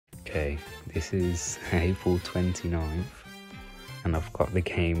Okay, this is April 29th and I've got the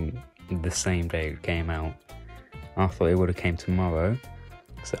game the same day it came out. I thought it would have came tomorrow,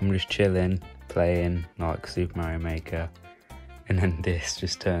 so I'm just chilling, playing like Super Mario Maker, and then this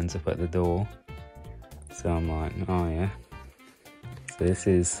just turns up at the door. So I'm like, oh yeah. So this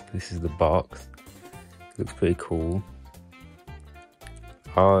is the box. Looks pretty cool.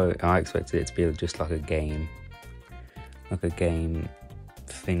 I expected it to be just like a game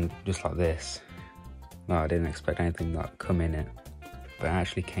thing, just like this. No, I didn't expect anything like come in it, but it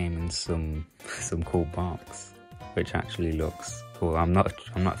actually came in some cool box, which actually looks cool. I'm not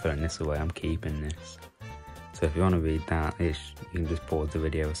throwing this away. I'm keeping this. So if you want to read that, you can just pause the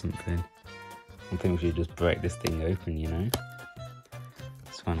video or something. I think we should just break this thing open, you know.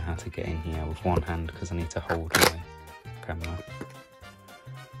 Just find out how to get in here with one hand because I need to hold my camera.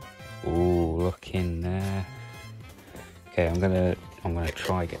 Oh, look in there. Okay, I'm gonna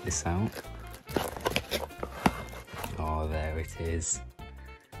try get this out. Oh, there it is.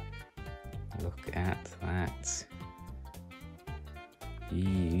 Look at that.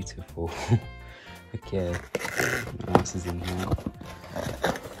 Beautiful. Okay, what else is in here?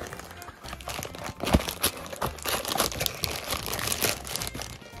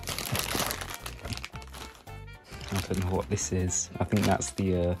 I don't know what this is. I think that's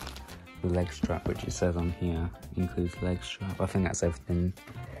the leg strap, which it says on here includes leg strap. I think that's everything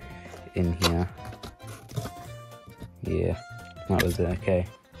in here. Yeah, that was it. Okay.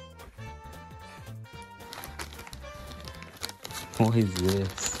 What is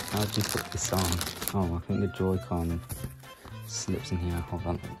this? How do you put this on? Oh, I think the Joy-Con slips in here. Hold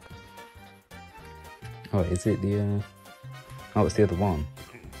on. Oh, is it the oh, it's the other one.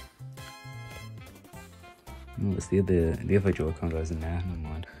 Oh, it's the other Joy-Con goes in there. Never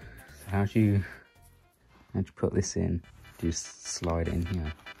mind. So how'd you put this in? Do you just slide it in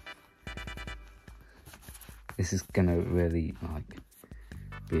here? This is gonna really like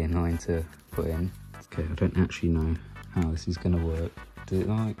be annoying to put in. Okay, I don't actually know how this is gonna work. Does it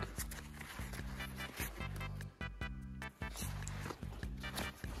like?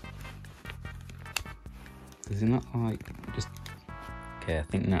 Does it not like just? Okay, I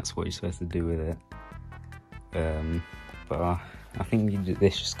think that's what you're supposed to do with it. But I think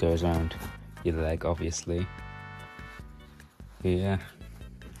this just goes around your leg, obviously. Yeah,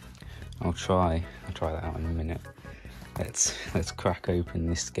 I'll try that out in a minute. Let's crack open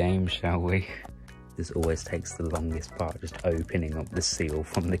this game, shall we? This always takes the longest part, just opening up the seal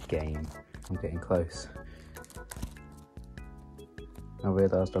from the game. I'm getting close. I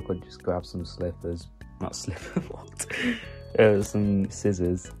realised I could just grab some slippers. Not slippers, what? Some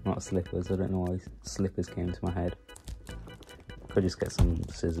scissors, not slippers. I don't know why slippers came to my head. Could just get some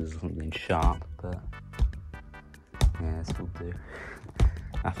scissors or something sharp, but yeah, this will do.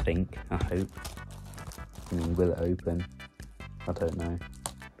 I think, I hope. I mean, will it open? I don't know.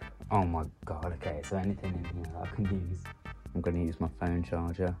 Oh my god, okay, is there anything in here that I can use? I'm going to use my phone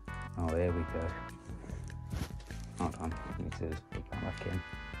charger. Oh, here we go. Hold on, I need to just put that back in.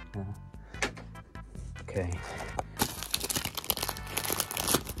 Yeah. Okay.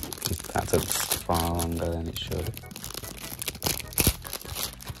 That took far longer than it should.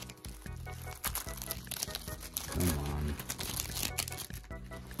 Come on.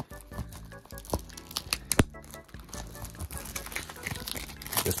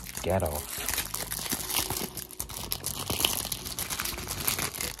 Just get off.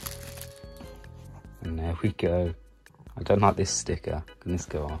 And there we go. I don't like this sticker. Can this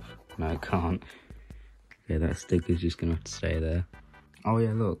go off? No, it can't. Yeah, that sticker's just gonna have to stay there. Oh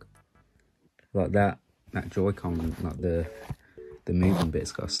yeah, look. Like that Joy-Con, like the moving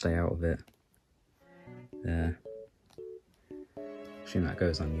bit's gotta stay out of it. There. I assume that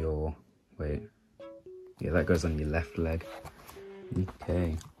goes on your, wait. Yeah, that goes on your left leg.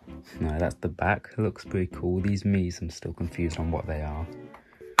 Okay. No, that's the back. It looks pretty cool. These Mii's, I'm still confused on what they are.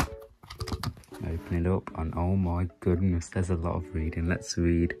 Open it up, and oh my goodness, there's a lot of reading. Let's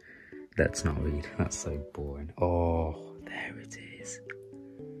read. Let's not read. That's so boring. Oh, there it is.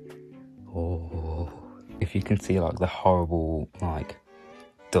 Oh. If you can see like the horrible like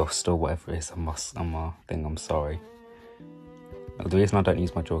dust or whatever it is on my thing, I'm sorry. The reason I don't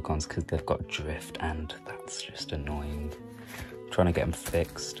use my Joy-Cons because they've got drift and that's just annoying. I'm trying to get them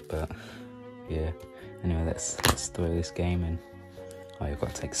fixed, but yeah. Anyway, let's throw this game in. Oh, you've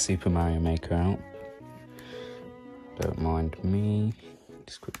got to take Super Mario Maker out. Don't mind me.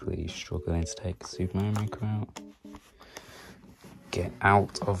 Just quickly struggling to take Super Mario Maker out. Get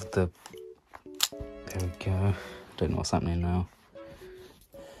out of the... There we go. Don't know what's happening now.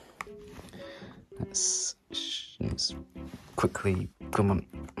 Let's quickly, come on.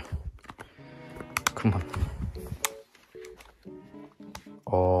 Come on.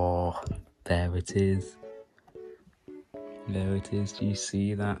 Oh, there it is. There it is. Do you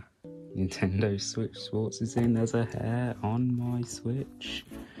see that? Nintendo Switch Sports is in. There's a hair on my Switch.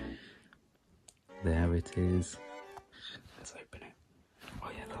 There it is. Let's open it. Oh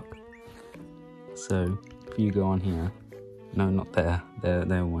yeah, look. So, if you go on here, no, not there. They're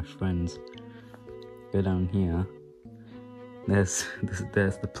my friends. Go down here. There's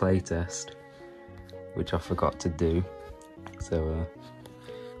the playtest, which I forgot to do. So,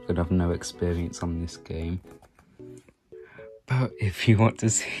 gonna have no experience on this game. But if you want to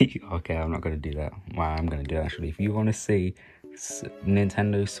see, okay, I'm not gonna do that. Well, I'm gonna do it actually. If you want to see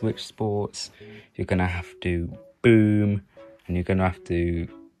Nintendo Switch Sports, you're gonna have to boom, and you're gonna have to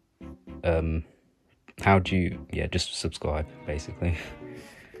just subscribe basically.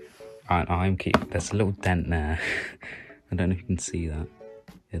 There's a little dent there. I don't know if you can see that.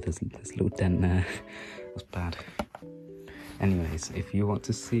 Yeah, there's a little dent there. That's bad. Anyways, if you want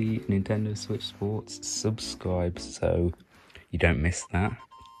to see Nintendo Switch Sports, subscribe so you don't miss that.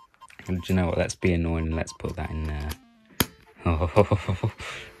 And do you know what? Let's be annoying and let's put that in there. Oh,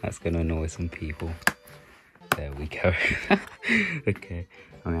 that's going to annoy some people. There we go. Okay.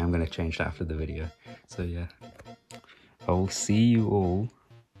 I'm going to change that after the video. So yeah. I will see you all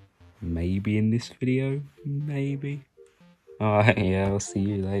maybe in this video. Maybe. Alright, yeah, I'll see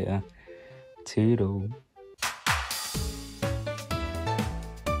you later. Toodle.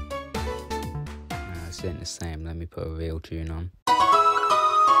 It's ain't the same. Let me put a real tune on.